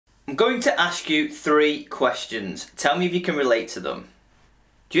I'm going to ask you 3 questions. Tell me if you can relate to them.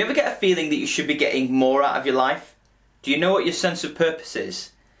 Do you ever get a feeling that you should be getting more out of your life? Do you know what your sense of purpose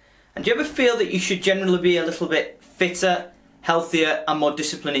is? And do you ever feel that you should generally be a little bit fitter, healthier and more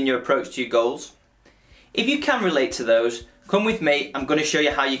disciplined in your approach to your goals? If you can relate to those, come with me, I'm going to show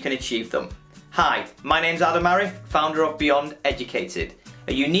you how you can achieve them. Hi, my name's Adam Ariff, founder of Beyond Educated,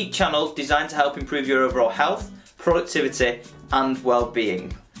 a unique channel designed to help improve your overall health, productivity and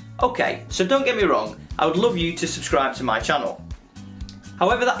well-being. Okay, so don't get me wrong, I would love you to subscribe to my channel.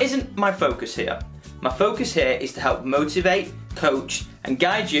 However, that isn't my focus here. My focus here is to help motivate, coach and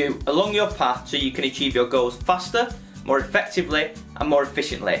guide you along your path so you can achieve your goals faster, more effectively and more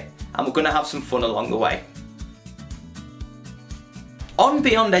efficiently. And we're going to have some fun along the way. On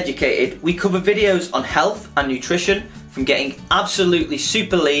Beyond Educated, we cover videos on health and nutrition, from getting absolutely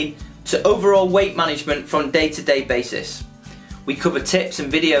super lean to overall weight management from a day-to-day basis. We cover tips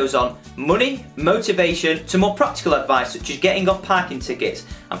and videos on money, motivation, to more practical advice such as getting off parking tickets,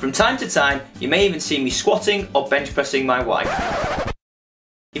 and from time to time you may even see me squatting or bench pressing my wife.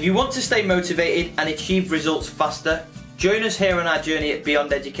 If you want to stay motivated and achieve results faster, join us here on our journey at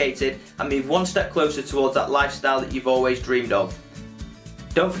Beyond Educated and move one step closer towards that lifestyle that you've always dreamed of.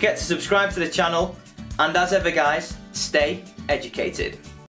 Don't forget to subscribe to the channel, and as ever guys, stay educated.